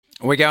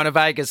We're going to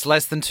Vegas,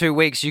 less than 2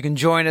 weeks. You can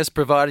join us,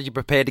 provided you're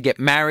prepared to get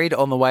married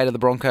on the way to the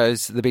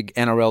Broncos, the big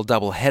NRL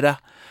doubleheader.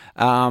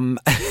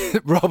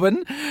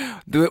 Robin,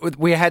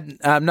 we had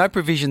no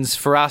provisions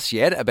for us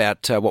yet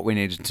about what we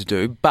needed to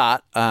do,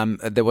 but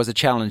there was a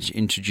challenge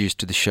introduced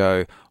to the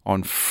show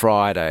on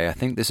Friday. I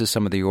think this is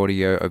some of the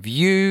audio of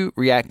you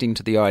reacting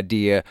to the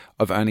idea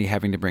of only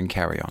having to bring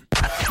carry-on.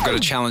 I've got a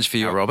challenge for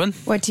you, Robin.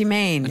 What do you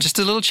mean? Just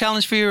a little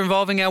challenge for you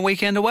involving our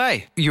weekend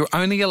away. You're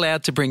only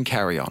allowed to bring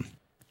carry-on.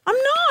 I'm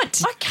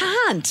not. I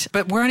can't.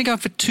 But we're only going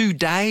for 2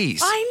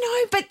 days. I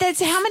know, but there's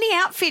how many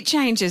outfit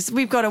changes?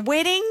 We've got a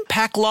wedding.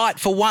 Pack light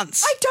for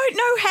once. I don't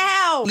know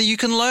how. You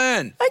can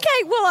learn.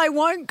 Okay, well, I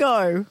won't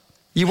go.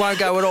 You won't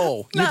go at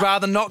all. No. You'd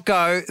rather not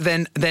go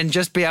than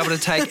just be able to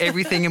take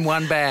everything in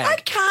one bag. I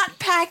can't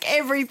pack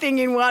everything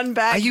in one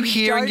bag. Are you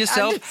hearing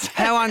yourself? Understand.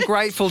 How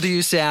ungrateful do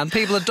you sound?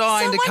 People are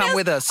dying to come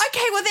with us.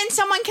 Okay, well then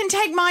someone can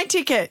take my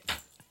ticket.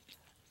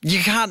 You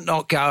can't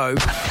not go.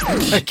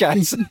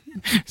 Okay,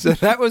 so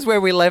that was where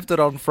we left it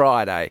on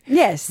Friday.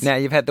 Yes. Now,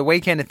 you've had the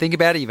weekend to think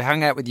about it. You've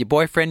hung out with your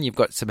boyfriend. You've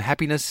got some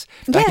happiness.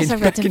 I've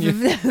got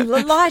some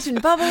light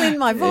and bubble in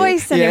my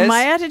voice and in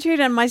my attitude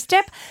and my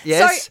step.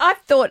 Yes. So I've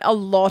thought a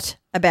lot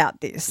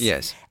about this.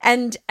 Yes.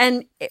 And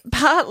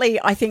partly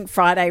I think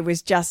Friday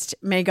was just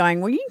me going,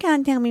 well, you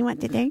can't tell me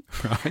what to do.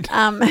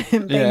 Right.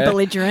 Being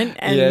belligerent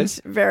and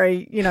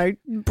very,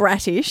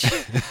 brattish.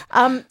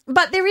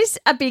 But there is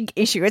a big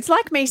issue. It's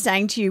like me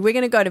saying to you, we're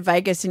going to go to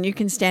Vegas and you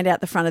can stand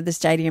out the front of the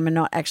stadium and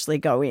not actually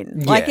go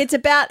in. Like it's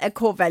about a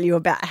core value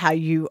about how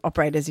you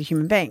operate as a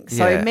human being.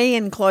 So me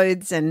and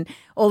clothes and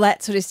all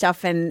that sort of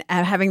stuff and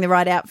having the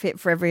right outfit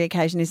for every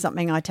occasion is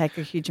something I take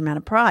a huge amount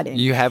of pride in.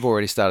 You have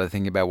already started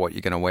thinking about what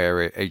you're going to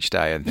wear each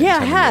day and things. Yeah,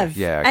 I have.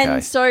 Yeah, okay.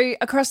 And so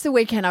across the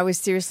weekend I was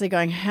seriously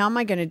going, how am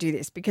I going to do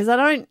this? Because I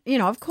don't,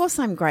 of course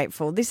I'm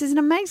grateful. This is an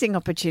amazing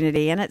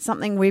opportunity and it's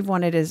something we've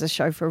wanted as a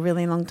show for a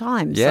really long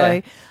time.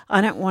 Yeah. So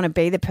I don't want to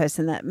be the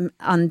person that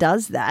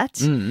undoes that.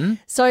 Mm-hmm.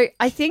 So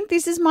I think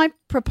this is my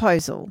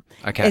proposal.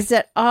 Okay. Is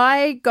that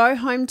I go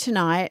home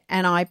tonight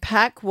and I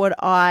pack what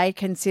I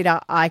consider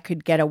I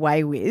could get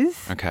away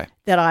with. Okay.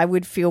 That I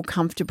would feel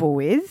comfortable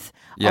with.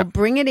 Yep. I'll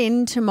bring it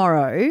in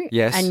tomorrow.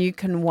 Yes. And you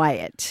can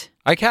weigh it.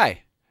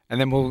 Okay. And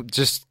then we'll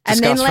just discuss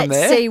from there. And then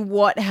let's see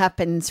what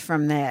happens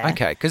from there.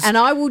 Okay. And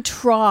I will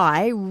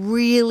try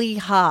really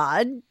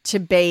hard to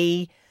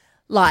be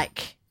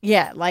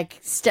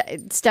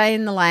stay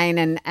in the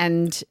lane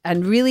and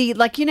really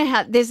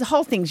how there's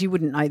whole things you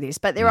wouldn't know this,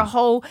 but there are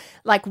whole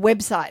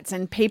websites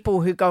and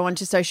people who go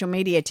onto social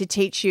media to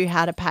teach you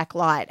how to pack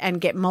light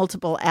and get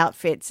multiple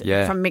outfits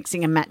from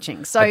mixing and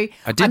matching. So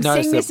I'm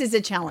seeing this as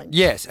a challenge.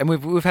 Yes, and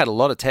we've had a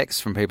lot of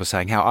texts from people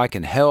saying how I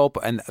can help,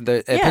 and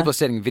people are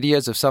sending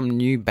videos of some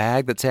new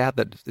bag that's out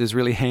that is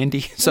really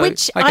handy. So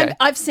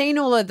I've seen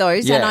all of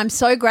those, and I'm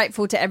so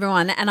grateful to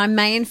everyone. And I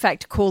may in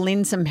fact call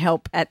in some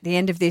help at the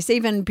end of this.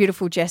 Even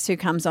beautiful Jess, who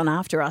comes on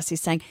after us, is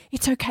saying,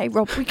 it's okay,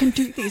 Rob, we can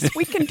do this.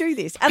 We can do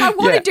this. And I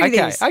want to do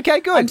this. Okay,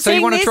 good. I'm so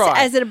you want to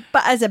try.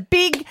 As a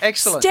big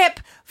Excellent.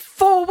 step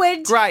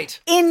forward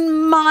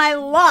in my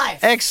life.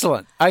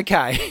 Excellent.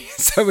 Okay.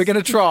 So we're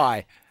going to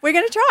try. We're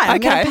going to try.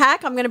 I'm going to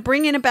pack. I'm going to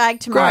bring in a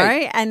bag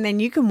tomorrow and then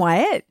you can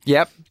weigh it.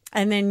 Yep.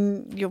 And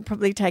then you'll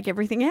probably take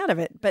everything out of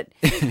it. But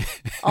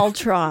I'll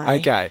try.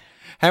 Okay.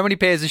 How many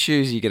pairs of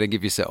shoes are you going to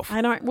give yourself?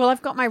 Well,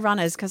 I've got my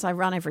runners because I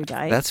run every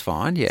day. That's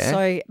fine, yeah.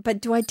 So, but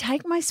do I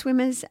take my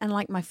swimmers and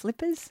my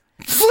flippers?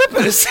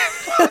 Flippers?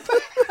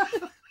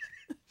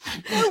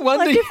 No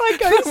wonder, if I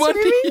go no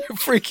wonder swimming? you're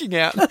freaking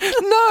out.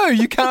 No,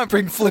 you can't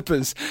bring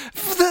flippers.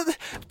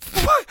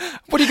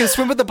 What are you going to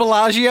swim with the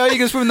Bellagio? You're going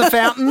to swim in the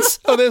fountains?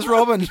 Oh, there's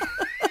Robin.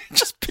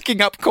 Just picking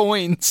up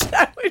coins.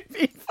 That would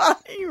be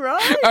funny,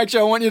 right? Actually,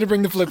 I want you to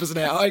bring the flippers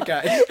now.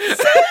 Okay.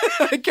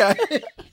 Okay.